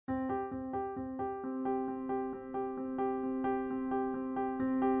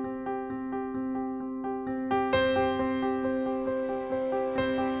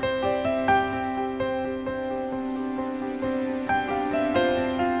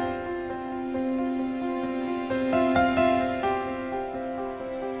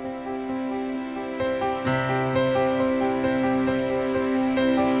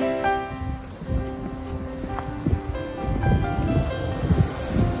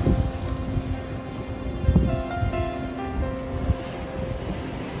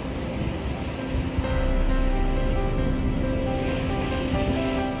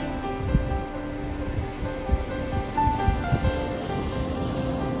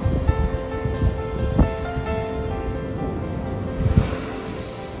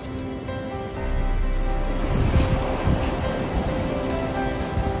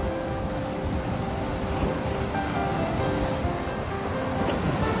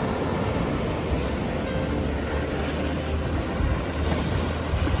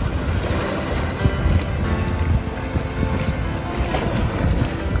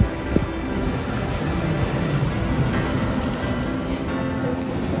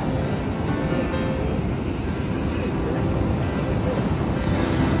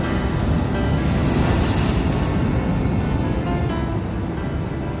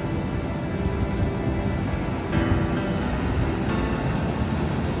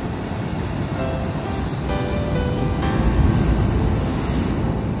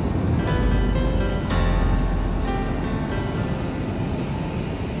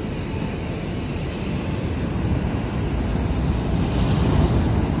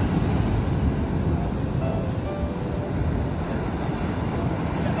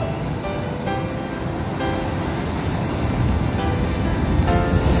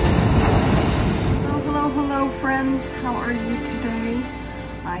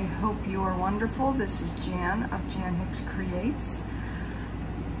I hope you are wonderful. This is Jan of Jan Hicks Creates.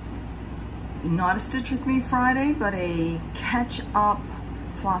 Not a Stitch With Me Friday, but a catch-up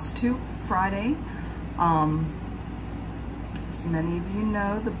Flosstube Friday. As many of you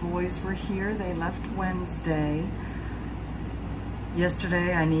know, the boys were here. They left Wednesday.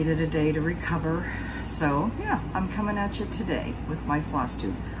 Yesterday I needed a day to recover, so yeah, I'm coming at you today with my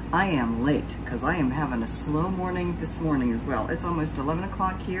Flosstube. I am late because I am having a slow morning this morning as well. It's almost 11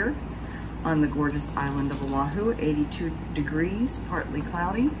 o'clock here on the gorgeous island of Oahu, 82 degrees, partly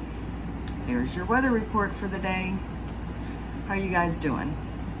cloudy. Here's your weather report for the day. How are you guys doing?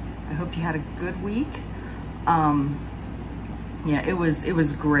 I hope you had a good week. Yeah, it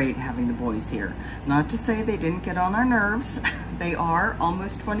was great having the boys here. Not to say they didn't get on our nerves. They are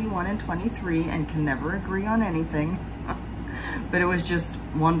almost 21 and 23 and can never agree on anything. But it was just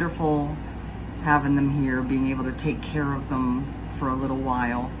wonderful having them here, being able to take care of them for a little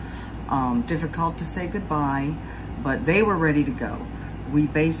while. Difficult to say goodbye, but they were ready to go. We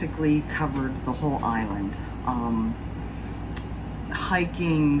basically covered the whole island.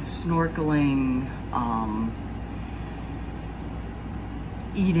 Hiking, snorkeling,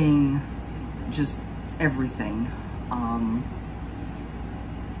 eating, just everything.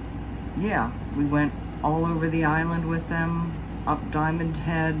 Yeah, we went all over the island with them, up Diamond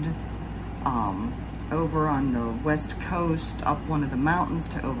Head, over on the west coast, up one of the mountains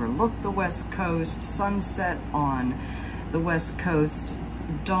to overlook the west coast, sunset on the west coast,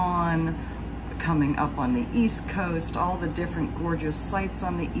 dawn coming up on the east coast, all the different gorgeous sights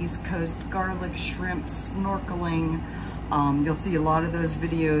on the east coast, garlic shrimp, snorkeling. You'll see a lot of those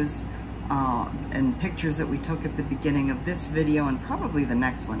videos and pictures that we took at the beginning of this video and probably the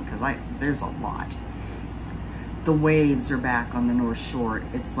next one, because there's a lot. The waves are back on the North Shore.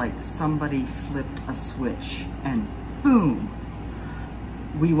 It's like somebody flipped a switch and boom.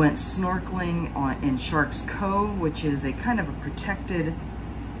 We went snorkeling in Shark's Cove, which is a kind of a protected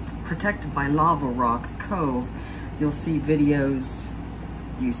by lava rock cove. You'll see videos,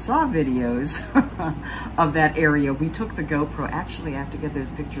 you saw videos of that area. We took the GoPro. Actually, I have to get those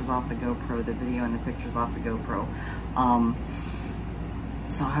pictures off the GoPro, the video and the pictures off the GoPro.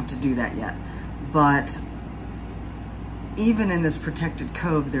 So I'll have to do that yet. But even in this protected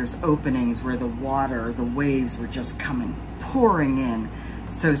cove, there's openings where the water, the waves were just pouring in.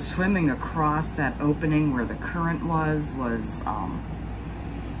 So swimming across that opening where the current was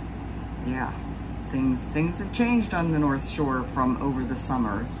yeah, things have changed on the North Shore from over the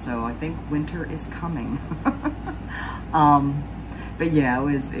summer. So I think winter is coming. But yeah,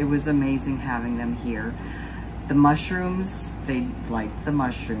 it was amazing having them here. The mushrooms, they liked the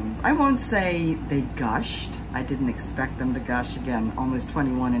mushrooms. I won't say they gushed. I didn't expect them to gush. Again, almost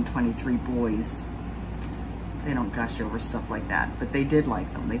 21 and 23 boys. They don't gush over stuff like that, but they did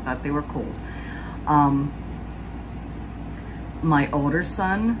like them. They thought they were cool. My older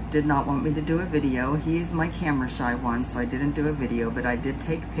son did not want me to do a video. He's my camera shy one, so I didn't do a video, but I did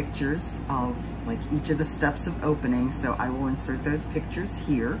take pictures of like each of the steps of opening, so I will insert those pictures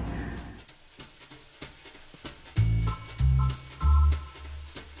here.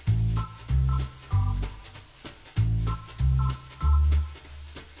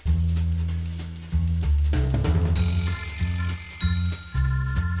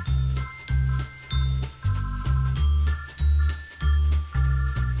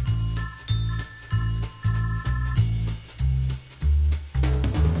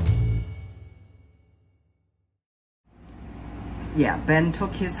 Yeah, Ben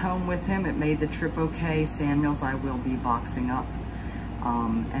took his home with him. It made the trip okay. Samuel's I will be boxing up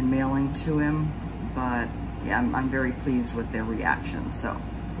and mailing to him. But yeah, I'm very pleased with their reaction. So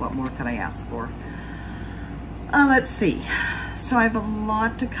what more could I ask for? Let's see. So I have a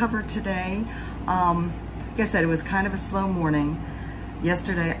lot to cover today. Like I said, it was kind of a slow morning.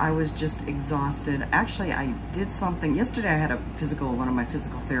 Yesterday I was just exhausted. Actually, I did something. Yesterday I had one of my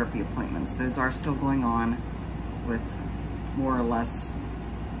physical therapy appointments. Those are still going on with more or less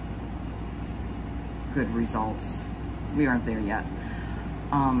good results. We aren't there yet.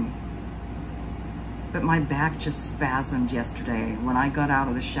 But my back just spasmed yesterday. When I got out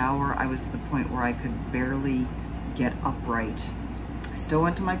of the shower, I was to the point where I could barely get upright. I still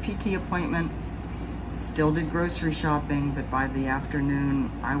went to my PT appointment, still did grocery shopping, but by the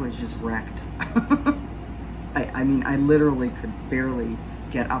afternoon, I was just wrecked. I mean, I literally could barely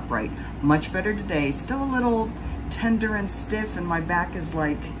get upright. Much better today, still a little tender and stiff, and my back is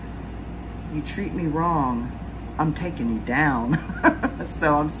like, you treat me wrong, I'm taking you down.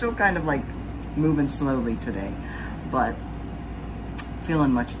 So I'm still kind of like moving slowly today, but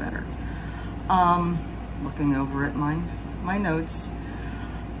feeling much better. Looking over at my notes,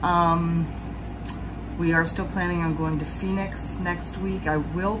 We are still planning on going to Phoenix next week. I'm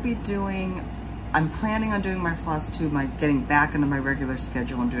planning on doing my Flosstube, getting back into my regular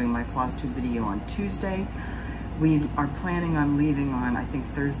schedule and doing my Flosstube video on Tuesday. We are planning on leaving on, I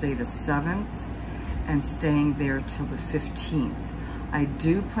think, Thursday the 7th and staying there till the 15th. I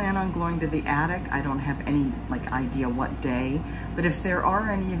do plan on going to the attic. I don't have any idea what day, but if there are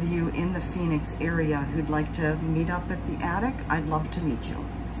any of you in the Phoenix area who'd like to meet up at the attic, I'd love to meet you.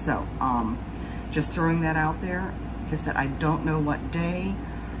 So, just throwing that out there. Like I said, I don't know what day.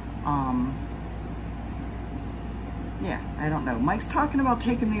 Yeah, I don't know. Mike's talking about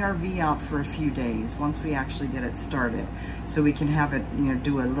taking the RV out for a few days once we actually get it started, so we can have it,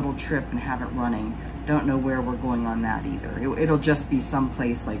 do a little trip and have it running. Don't know where we're going on that either. It'll just be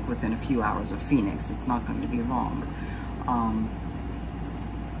someplace within a few hours of Phoenix. It's not going to be long.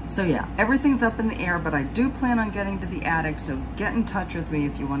 So yeah, everything's up in the air, but I do plan on getting to the attic, so get in touch with me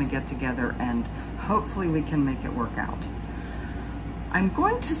if you want to get together, and hopefully we can make it work out. I'm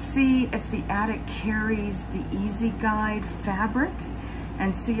going to see if the attic carries the Easy Guide fabric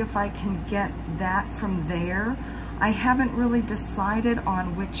and see if I can get that from there. I haven't really decided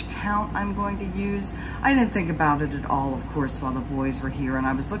on which count I'm going to use. I didn't think about it at all, of course, while the boys were here, and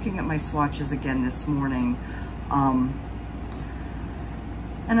I was looking at my swatches again this morning.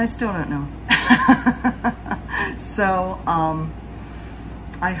 And I still don't know. So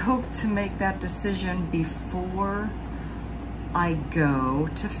I hope to make that decision before I go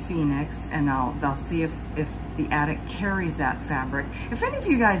to Phoenix, and I'll see if the attic carries that fabric. If any of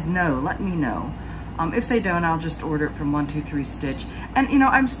you guys know, let me know. If they don't, I'll just order it from 123 Stitch. And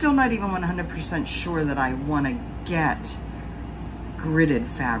I'm still not even 100% sure that I want to get gridded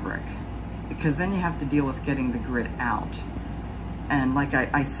fabric, because then you have to deal with getting the grid out. And like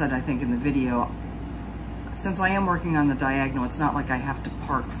I said, I think in the video, since I am working on the diagonal, it's not like I have to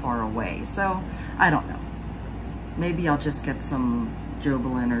park far away. So I don't know. Maybe I'll just get some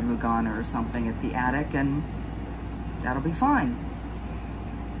Jobelin or Lugana or something at the attic, and that'll be fine.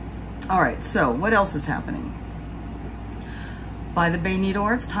 All right, so what else is happening? By the Bay Needle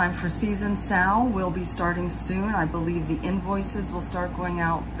Arts, time for season sale will be starting soon. I believe the invoices will start going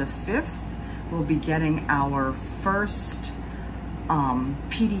out the 5th. We'll be getting our first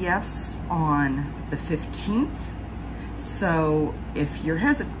PDFs on the 15th. So if you're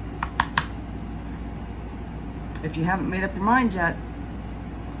hesitant, if you haven't made up your mind yet,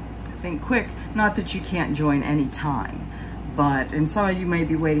 think quick. Not that you can't join any time, but, and some of you may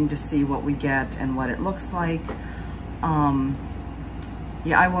be waiting to see what we get and what it looks like.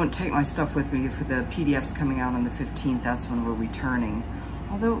 Yeah, I won't take my stuff with me for the PDFs coming out on the 15th. That's when we're returning.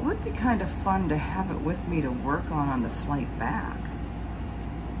 Although it would be kind of fun to have it with me to work on the flight back.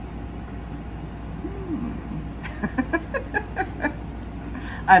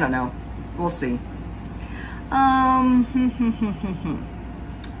 I don't know. We'll see.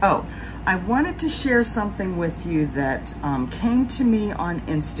 Oh, I wanted to share something with you that came to me on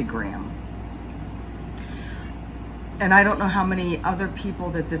Instagram. And I don't know how many other people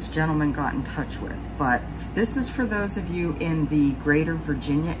that this gentleman got in touch with, but this is for those of you in the greater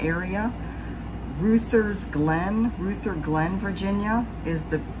Virginia area. Ruther Glen, Virginia is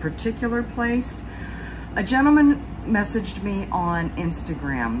the particular place. A gentleman messaged me on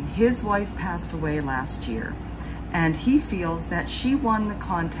Instagram. His wife passed away last year, and he feels that she won the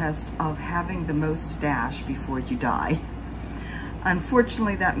contest of having the most stash before you die.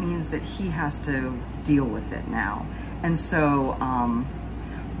 Unfortunately, that means that he has to deal with it now. And so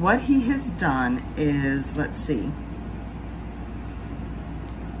what he has done is, let's see,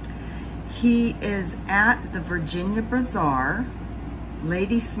 he is at the Virginia Bazaar,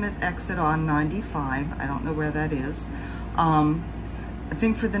 Ladysmith exit on 95. I don't know where that is. I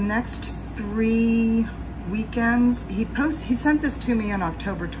think for the next 3 weekends, he sent this to me on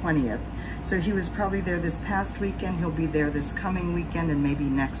October 20th. So he was probably there this past weekend. He'll be there this coming weekend and maybe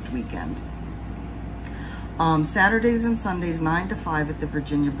next weekend. Saturdays and Sundays, 9 to 5 at the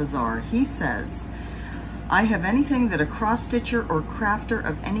Virginia Bazaar. He says, I have anything that a cross-stitcher or crafter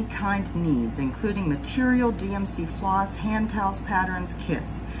of any kind needs, including material, DMC floss, hand towels, patterns,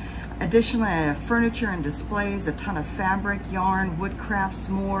 kits. Additionally, I have furniture and displays, a ton of fabric, yarn, wood crafts,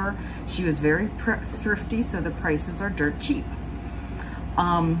 more. She was very thrifty, so the prices are dirt cheap.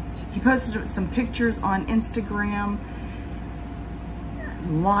 He posted some pictures on Instagram.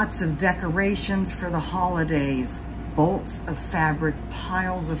 Lots of decorations for the holidays, bolts of fabric,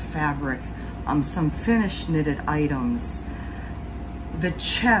 piles of fabric, some finished knitted items, the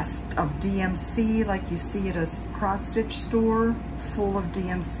chest of DMC like you see at a cross-stitch store, full of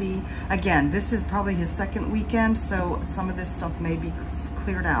DMC. Again, this is probably his second weekend, so some of this stuff may be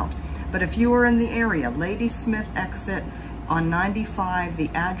cleared out. But if you are in the area, Ladysmith exit on 95, the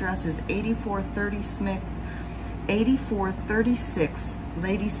address is 8436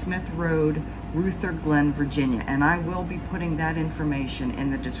 Ladysmith Road, Ruther Glen, Virginia. And I will be putting that information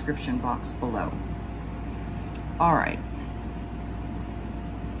in the description box below. All right.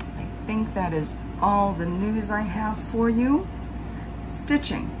 I think that is all the news I have for you.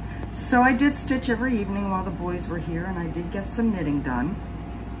 Stitching. So I did stitch every evening while the boys were here, and I did get some knitting done.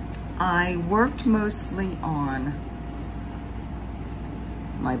 I worked mostly on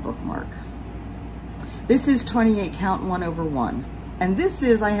my bookmark. This is 28 count 1/1. And this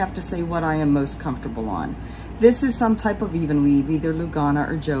is, I have to say, what I am most comfortable on. This is some type of even weave, either Lugana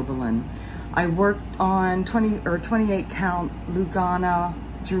or Jobelin. I worked on 28 count Lugana.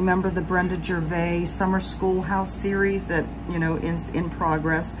 Do you remember the Brenda Gervais Summer Schoolhouse series that, you know, is in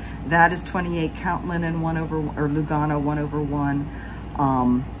progress? That is 28 count linen Lugana 1/1.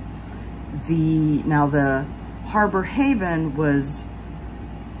 Now the Harbor Haven was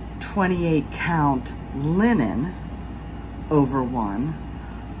 28 count linen over 1.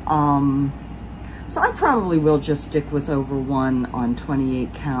 So I probably will just stick with over 1 on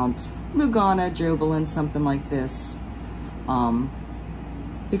 28 count Lugana, Jobelin, something like this,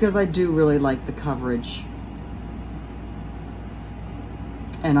 because I do really like the coverage,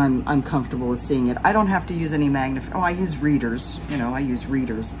 and I'm comfortable with seeing it. I don't have to use any magnifier. Oh, I use readers, you know, I use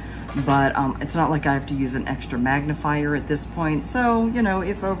readers, but it's not like I have to use an extra magnifier at this point. So, you know,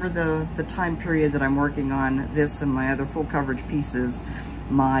 if over the time period that I'm working on this and my other full coverage pieces,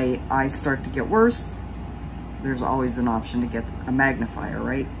 my eyes start to get worse, there's always an option to get a magnifier,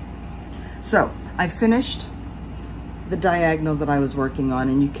 right? So I finished the diagonal that I was working on,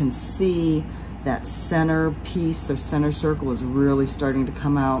 and you can see that center piece, the center circle is really starting to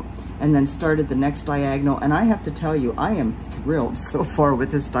come out, and then started the next diagonal. And I have to tell you, I am thrilled so far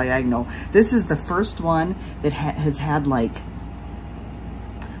with this diagonal. This is the first one that has had like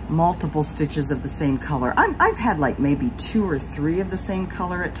multiple stitches of the same color. I've had like maybe 2 or 3 of the same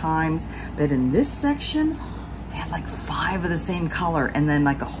color at times, but in this section, I had like 5 of the same color, and then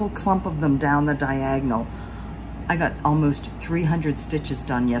like a whole clump of them down the diagonal. I got almost 300 stitches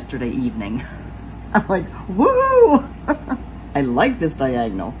done yesterday evening. I'm like, woohoo! I like this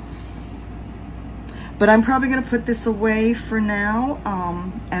diagonal. But I'm probably gonna put this away for now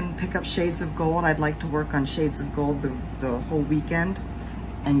and pick up Shades of Gold. I'd like to work on Shades of Gold the whole weekend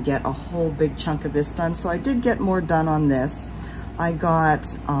and get a whole big chunk of this done. So I did get more done on this. I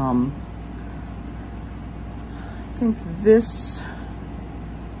got, I think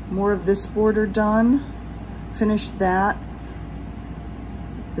more of this border done. Finished that.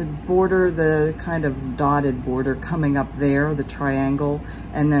 The border, the kind of dotted border coming up there, the triangle,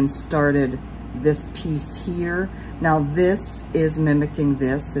 and then started this piece here. Now this is mimicking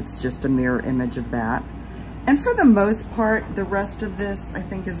this. It's just a mirror image of that. And for the most part, the rest of this, I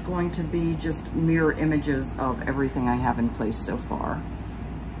think, is going to be just mirror images of everything I have in place so far.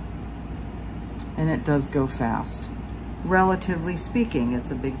 And it does go fast. Relatively speaking, it's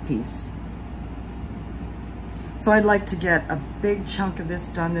a big piece. So I'd like to get a big chunk of this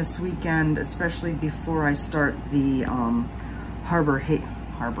done this weekend, especially before I start the Harbor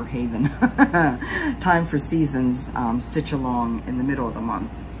Haven Time for Seasons stitch along in the middle of the month.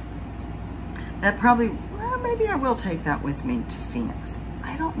 That probably, well, maybe I will take that with me to Phoenix.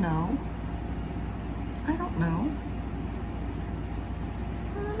 I don't know. I don't know.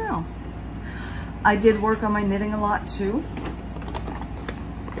 I don't know. I did work on my knitting a lot too.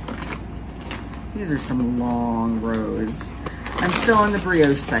 These are some long rows. I'm still in the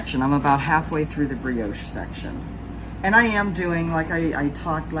brioche section. I'm about halfway through the brioche section. And I am doing, like I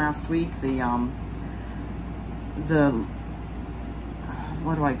talked last week, what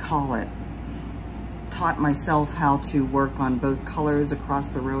do I call it? Taught myself how to work on both colors across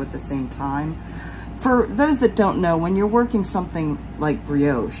the row at the same time. For those that don't know, when you're working something like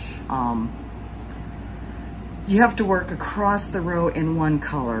brioche, you have to work across the row in one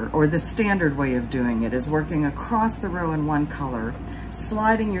color, or the standard way of doing it is working across the row in one color,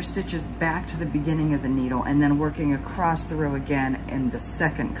 sliding your stitches back to the beginning of the needle, and then working across the row again in the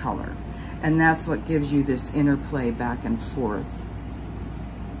second color. And that's what gives you this interplay back and forth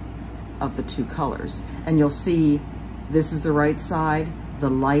of the two colors. And you'll see this is the right side, the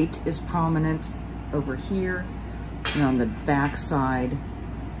light is prominent over here, and on the back side,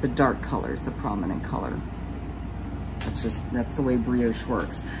 the dark color is the prominent color. That's the way brioche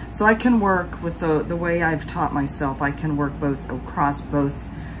works. So I can work with the way I've taught myself. I can work both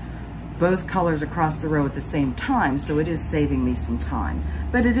colors across the row at the same time, so it is saving me some time.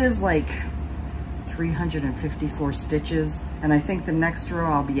 But it is like 354 stitches, and I think the next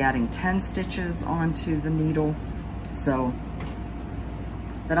row I'll be adding 10 stitches onto the needle. So,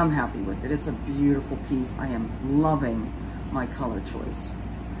 but I'm happy with it. It's a beautiful piece. I am loving my color choice.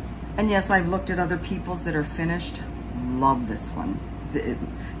 And yes, I've looked at other people's that are finished. Love this one.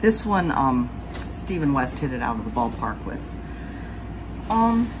 This one, Stephen West hit it out of the ballpark with.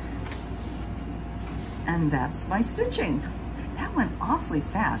 And that's my stitching. That went awfully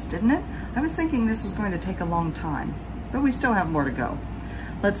fast, didn't it? I was thinking this was going to take a long time, but we still have more to go.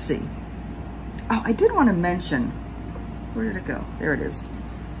 Let's see. Oh, I did want to mention, where did it go? There it is.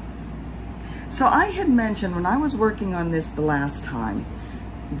 So I had mentioned when I was working on this the last time,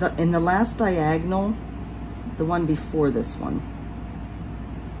 in the last diagonal, the one before this one,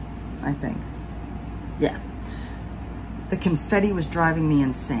 I think. Yeah. The confetti was driving me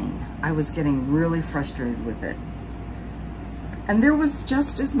insane. I was getting really frustrated with it. And there was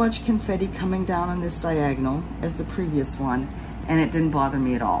just as much confetti coming down on this diagonal as the previous one, and it didn't bother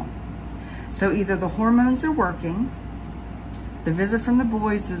me at all. So either the hormones are working, the visit from the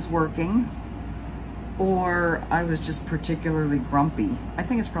boys is working, or I was just particularly grumpy. I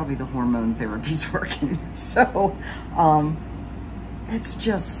think it's probably the hormone therapy's working. So, it's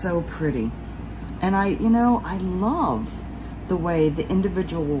just so pretty. And I love the way the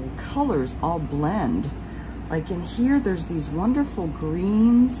individual colors all blend. Like in here, there's these wonderful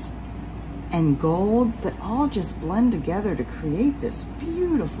greens and golds that all just blend together to create this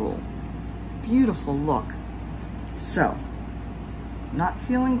beautiful, beautiful look. So, not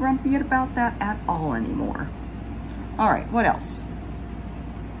feeling grumpy about that at all anymore. All right, what else?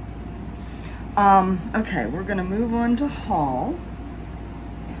 Okay, we're gonna move on to haul.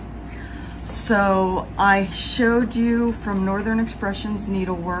 So I showed you from Northern Expressions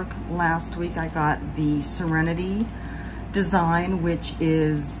Needlework last week. I got the Serenity design, which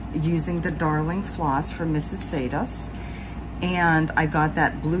is using the Darling floss from Mrs. Sadas. And I got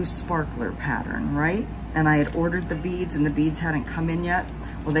that blue sparkler pattern, right? And I had ordered the beads and the beads hadn't come in yet.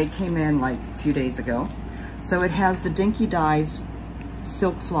 Well, they came in like a few days ago. So it has the Dinky Dyes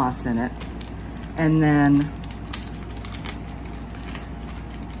silk floss in it. And then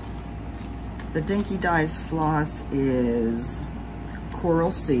the Dinky Dyes floss is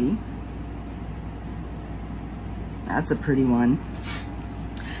Coral Sea. That's a pretty one.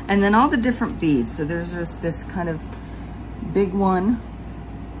 And then all the different beads. So there's this kind of big one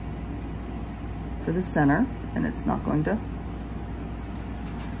for the center, and it's not going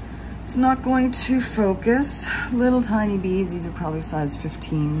to focus. Little tiny beads. These are probably size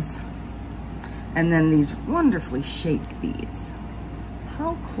 15s. And then these wonderfully shaped beads.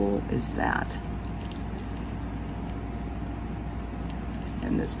 How cool is that?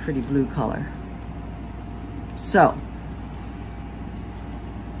 And this pretty blue color. So,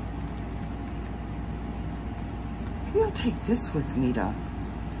 maybe I'll take this with me to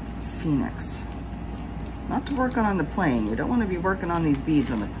Phoenix. Not to work on the plane. You don't want to be working on these beads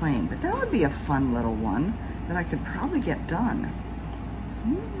on the plane, but that would be a fun little one that I could probably get done.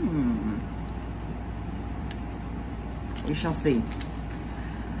 We shall see.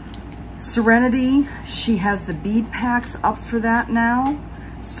 Serenity, she has the bead packs up for that now,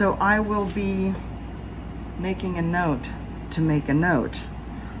 so I will be making a note to make a note.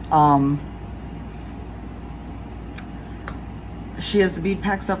 She has the bead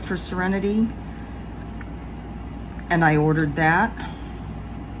packs up for Serenity, and I ordered that.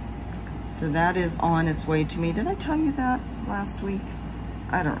 So that is on its way to me. Did I tell you that last week?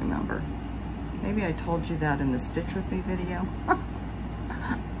 I don't remember. Maybe I told you that in the Stitch With Me video.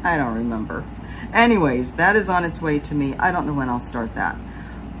 I don't remember. Anyways, that is on its way to me. I don't know when I'll start that.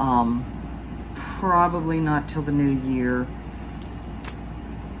 Probably not till the new year.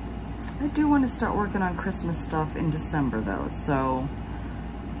 I do want to start working on Christmas stuff in December though, so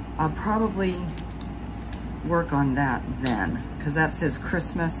I'll probably work on that then, because that says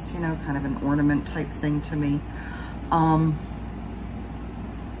Christmas, you know, kind of an ornament type thing to me.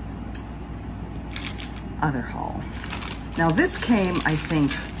 Other haul. Now this came, I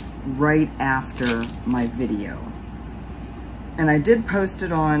think, right after my video. And I did post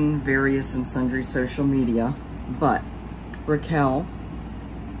it on various and sundry social media, but Raquel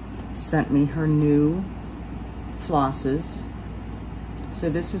sent me her new flosses. So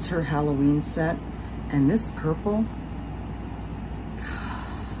this is her Halloween set, and this purple,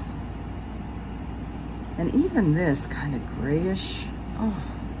 and even this kind of grayish, oh,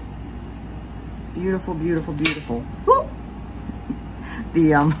 Beautiful, beautiful, beautiful. Woo!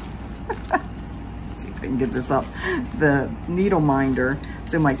 The, let's see if I can get this up. The needle minder.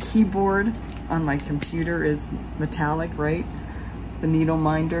 So my keyboard on my computer is metallic, right? The needle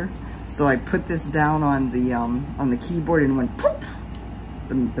minder. So I put this down on the keyboard and went poof!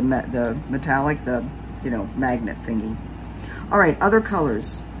 The metallic, the, you know, magnet thingy. All right, other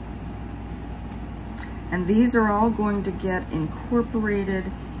colors. And these are all going to get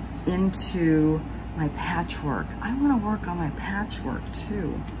incorporated into my patchwork. I want to work on my patchwork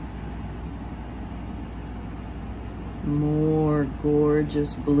too. More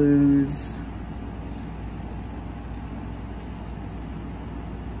gorgeous blues.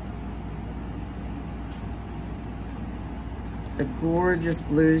 The gorgeous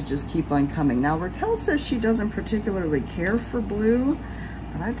blues just keep on coming. Now Raquel says she doesn't particularly care for blue,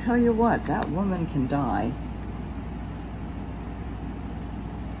 but I tell you what, that woman can dye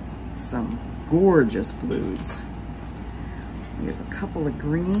some gorgeous blues. We have a couple of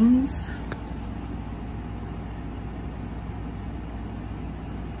greens.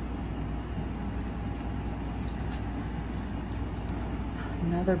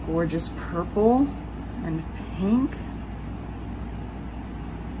 Another gorgeous purple and pink.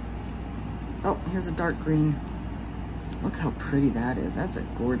 Oh, here's a dark green. Look how pretty that is. That's a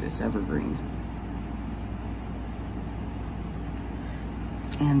gorgeous evergreen.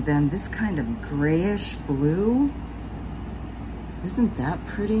 And then this kind of grayish blue. Isn't that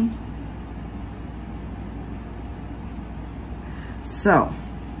pretty? So,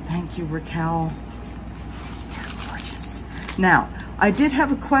 thank you, Raquel. They're gorgeous. Now, I did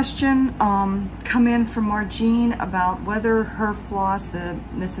have a question come in from Margene about whether her floss, the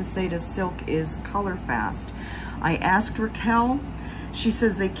Mrs. Seda Silk, is color fast. I asked Raquel. She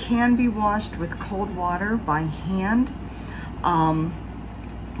says they can be washed with cold water by hand.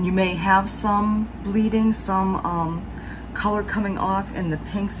 You may have some bleeding, some color coming off in the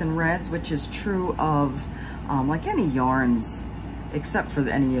pinks and reds, which is true of like any yarns, except for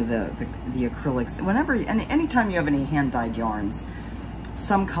any of the acrylics. Whenever, anytime you have any hand-dyed yarns,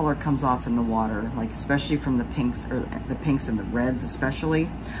 some color comes off in the water, like especially from the pinks, or the pinks and the reds especially.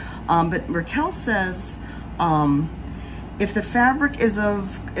 But Raquel says if the fabric is a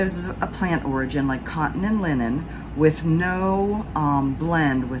plant origin, like cotton and linen, with no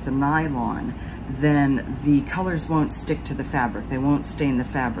blend with a nylon, then the colors won't stick to the fabric. They won't stain the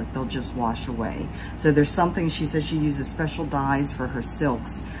fabric. They'll just wash away. So there's something, she says she uses special dyes for her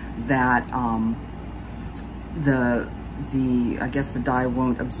silks that I guess the dye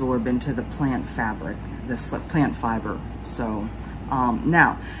won't absorb into the plant fabric, the plant fiber. So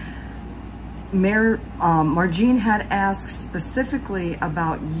now, Margene had asked specifically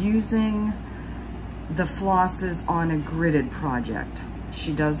about using the flosses on a gridded project.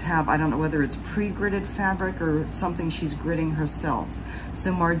 She does have, I don't know whether it's pre-gridded fabric or something she's gridding herself.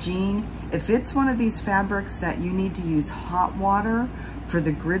 So Margene, if it's one of these fabrics that you need to use hot water for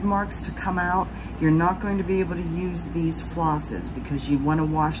the grid marks to come out, you're not going to be able to use these flosses because you want to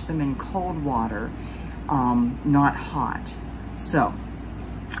wash them in cold water, not hot. So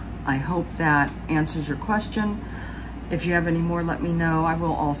I hope that answers your question. If you have any more, let me know. I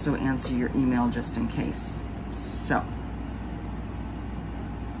will also answer your email just in case. So,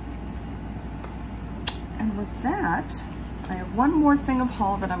 and with that, I have one more thing of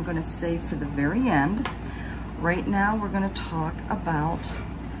haul that I'm going to save for the very end. Right now, we're going to talk about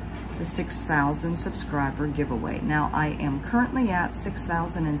the 6,000 subscriber giveaway. Now, I am currently at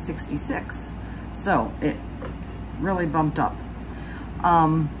 6,066, so it really bumped up.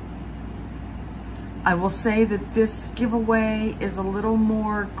 I will say that this giveaway is a little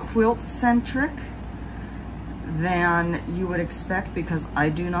more quilt-centric than you would expect because I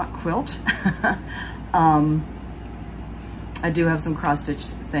do not quilt. I do have some cross-stitch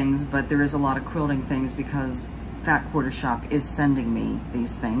things, but there is a lot of quilting things because Fat Quarter Shop is sending me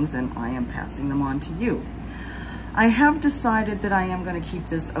these things and I am passing them on to you. I have decided that I am going to keep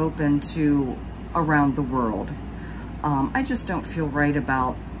this open to around the world. I just don't feel right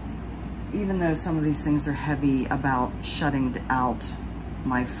about, even though some of these things are heavy, about shutting out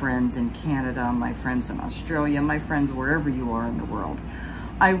my friends in Canada, my friends in Australia, my friends wherever you are in the world.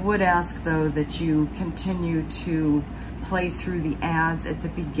 I would ask though that you continue to play through the ads at the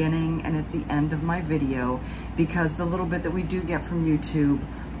beginning and at the end of my video, because the little bit that we do get from YouTube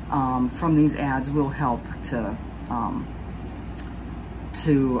from these ads will help to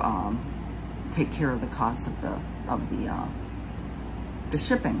take care of the cost of the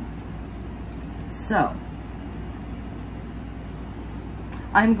shipping. So,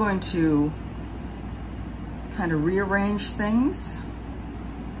 I'm going to kind of rearrange things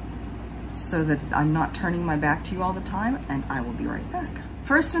so that I'm not turning my back to you all the time, and I will be right back.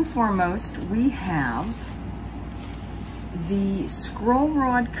 First and foremost, we have the scroll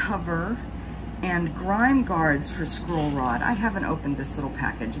rod cover and grime guards for scroll rod. I haven't opened this little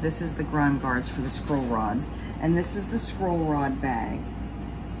package. This is the grime guards for the scroll rods, and this is the scroll rod bag.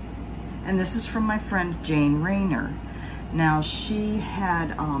 And this is from my friend Jane Rayner. Now, she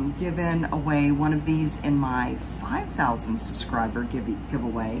had given away one of these in my 5,000 subscriber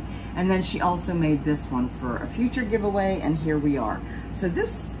giveaway, and then she also made this one for a future giveaway, and here we are. So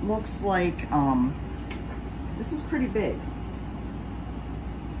this looks like, this is pretty big.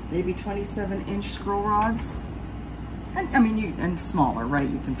 Maybe 27-inch scroll rods. And I mean, and smaller, right?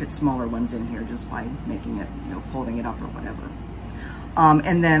 You can fit smaller ones in here just by making it, you know, folding it up or whatever.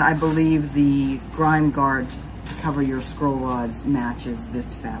 And then I believe the grime guard to cover your scroll rods matches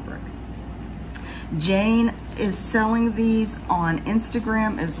this fabric. Jane is selling these on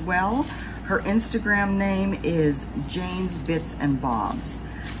Instagram as well. Her Instagram name is Jane's Bits and Bobs.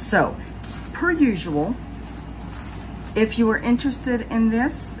 So, per usual, if you are interested in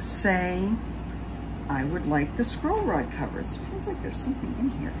this, say, I would like the scroll rod covers. It feels like there's something in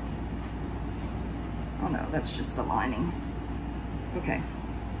here. Oh no, that's just the lining. Okay.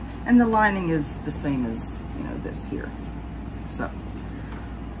 And the lining is the same as, you know, this here. So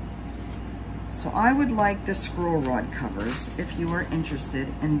I would like the scroll rod covers if you are interested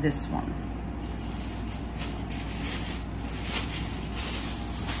in this one.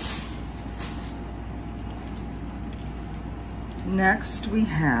 Next, we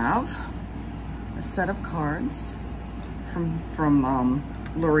have a set of cards from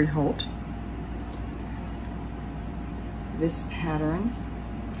Lori Holt. This pattern,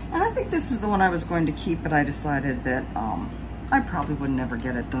 and I think this is the one I was going to keep, but I decided that I probably would never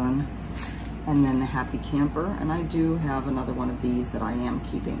get it done. And then the Happy Camper, and I do have another one of these that I am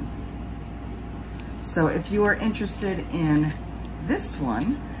keeping. So if you are interested in this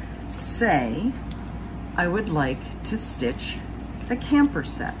one, say, I would like to stitch the camper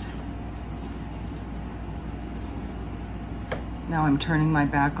set. Now I'm turning my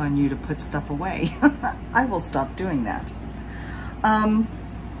back on you to put stuff away. I will stop doing that.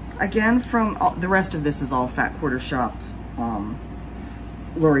 Again, from the rest of this is all Fat Quarter Shop,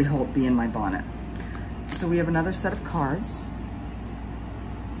 Lori Holt Be in My Bonnet. So we have another set of cards.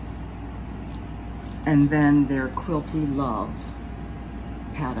 And then their Quilty Love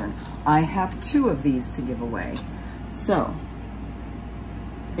pattern. I have 2 of these to give away. So,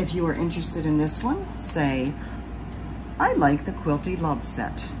 if you are interested in this one, say, I like the Quilty Love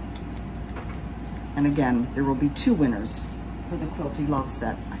set. And again, there will be 2 winners for the Quilty Love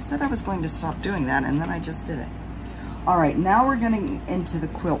set. I said I was going to stop doing that, and then I just did it. All right, now we're getting into the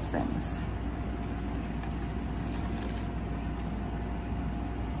quilt things.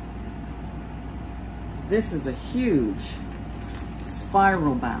 This is a huge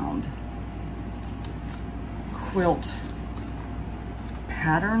spiral bound quilt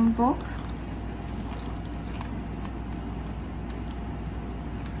pattern book.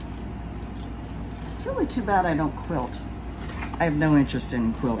 It's really too bad I don't quilt. I have no interest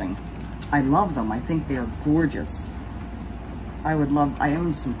in quilting. I love them. I think they are gorgeous. I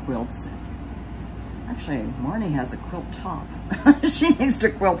own some quilts. Actually, Marnie has a quilt top. She needs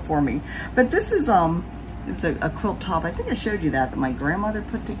to quilt for me. But this is, it's a quilt top. I think I showed you that my grandmother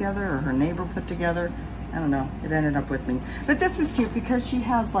put together or her neighbor put together. I don't know. It ended up with me. But this is cute because she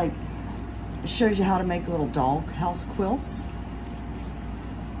has like, shows you how to make little dollhouse quilts.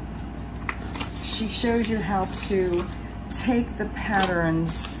 She shows you how to take the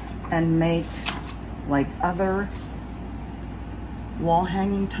patterns and make like other wall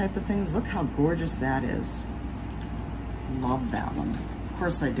hanging type of things. Look how gorgeous that is. Love that one. Of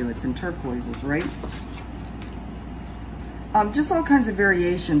course I do. It's in turquoises, right? Just all kinds of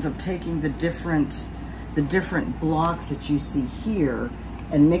variations of taking the different blocks that you see here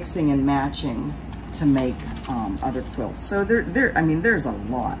and mixing and matching to make other quilts. So I mean, there's a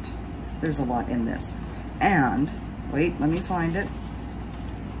lot. There's a lot in this. And wait, let me find it.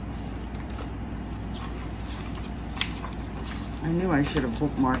 I knew I should have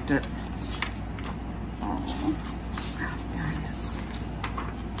bookmarked it. Oh, there it is.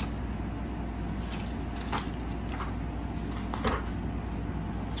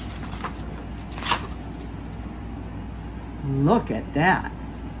 Look at that.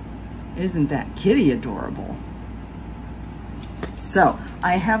 Isn't that kitty adorable? So,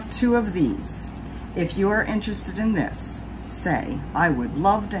 I have 2 of these. If you are interested in this, say, I would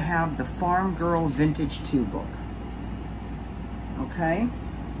love to have the Farm Girl Vintage 2 book. Okay?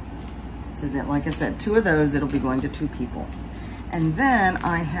 So that, like I said, 2 of those, it'll be going to 2 people. And then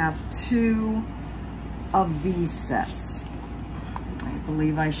I have 2 of these sets. I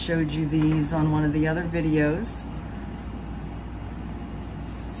believe I showed you these on one of the other videos.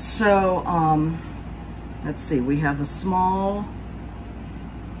 So, let's see, we have a small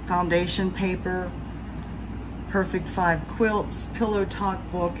foundation paper, Perfect 5 quilts, pillow talk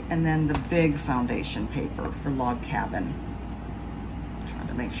book, and then the big foundation paper for log cabin. Trying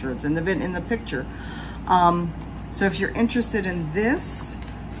to make sure it's in the picture. So if you're interested in this,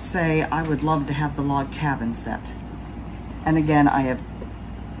 say, I would love to have the log cabin set. And again, I have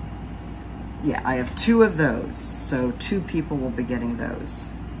 2 of those. So 2 people will be getting those.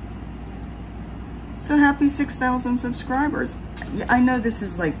 So happy 6,000 subscribers. I know this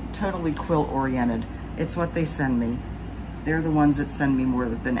is like totally quilt oriented. It's what they send me. They're the ones that send me more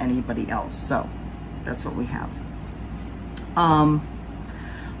than anybody else. So that's what we have.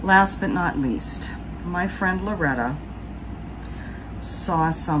 Last but not least, my friend Loretta saw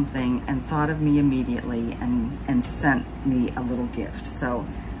something and thought of me immediately and sent me a little gift. So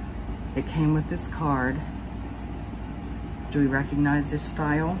it came with this card. Do we recognize this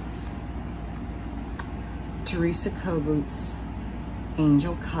style? Teresa Kogut's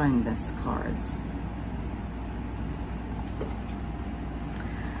Angel Kindness cards.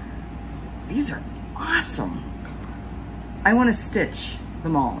 These are awesome. I want to stitch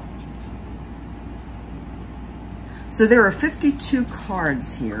them all. So there are 52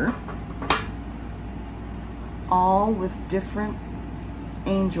 cards here, all with different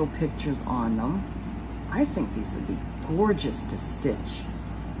angel pictures on them. I think these would be gorgeous to stitch.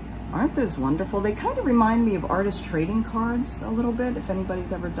 Aren't those wonderful? They kind of remind me of artist trading cards a little bit, if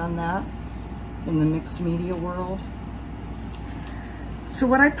anybody's ever done that in the mixed media world. So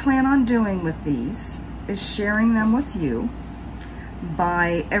what I plan on doing with these is sharing them with you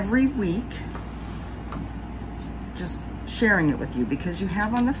by every week, just sharing it with you, because you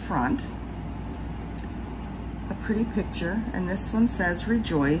have on the front a pretty picture, and this one says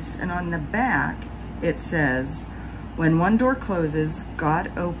rejoice, and on the back it says, when one door closes,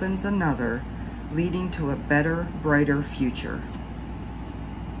 God opens another, leading to a better, brighter future.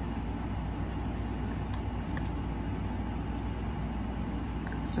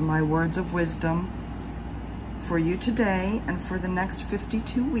 So my words of wisdom for you today and for the next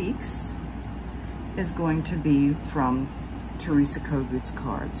 52 weeks is going to be from Teresa Kogut's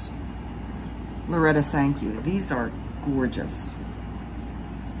cards. Loretta, thank you. These are gorgeous.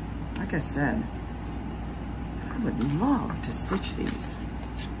 Like I said, I would love to stitch these.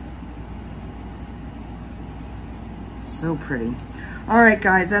 So pretty. All right,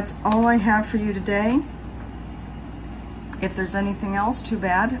 guys, that's all I have for you today. If there's anything else, too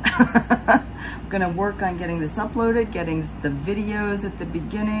bad. I'm gonna work on getting this uploaded, getting the videos at the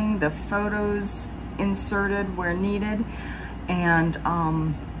beginning, the photos inserted where needed, and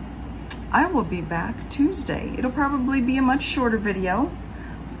I will be back Tuesday. It'll probably be a much shorter video.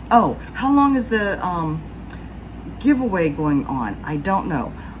 Oh, how long is the giveaway going on? I don't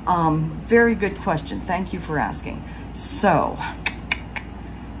know. Very good question. Thank you for asking. So,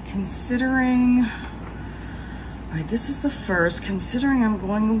 considering, all right, this is the first. Considering I'm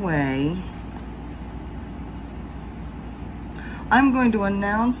going away, I'm going to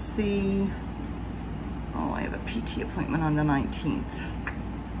announce the, oh, I have a PT appointment on the 19th.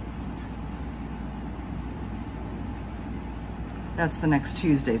 That's the next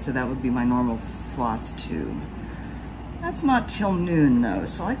Tuesday, so that would be my normal Flosstube. That's not till noon though,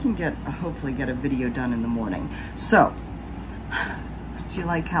 so I can hopefully get a video done in the morning. So, do you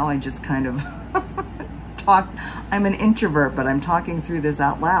like how I just kind of talk? I'm an introvert, but I'm talking through this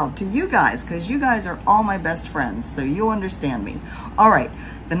out loud to you guys, because you guys are all my best friends, so you'll understand me. All right,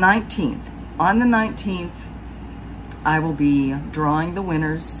 the 19th. On the 19th, I will be drawing the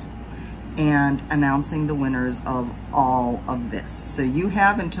winners and announcing the winners of all of this. So you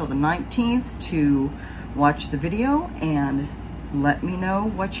have until the 19th to watch the video and let me know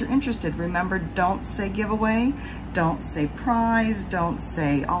what you're interested. Remember, don't say giveaway, don't say prize, don't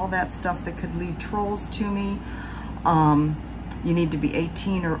say all that stuff that could lead trolls to me. You need to be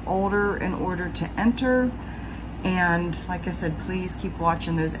 18 or older in order to enter. And like I said, please keep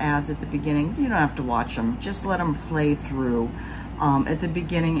watching those ads at the beginning. You don't have to watch them, just let them play through at the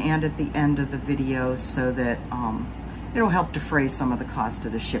beginning and at the end of the video, so that it'll help defray some of the cost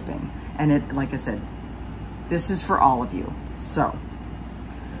of the shipping. And it, like I said, this is for all of you. So,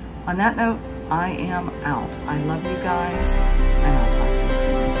 on that note, I am out. I love you guys, and I'll talk to you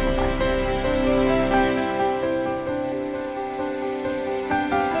soon.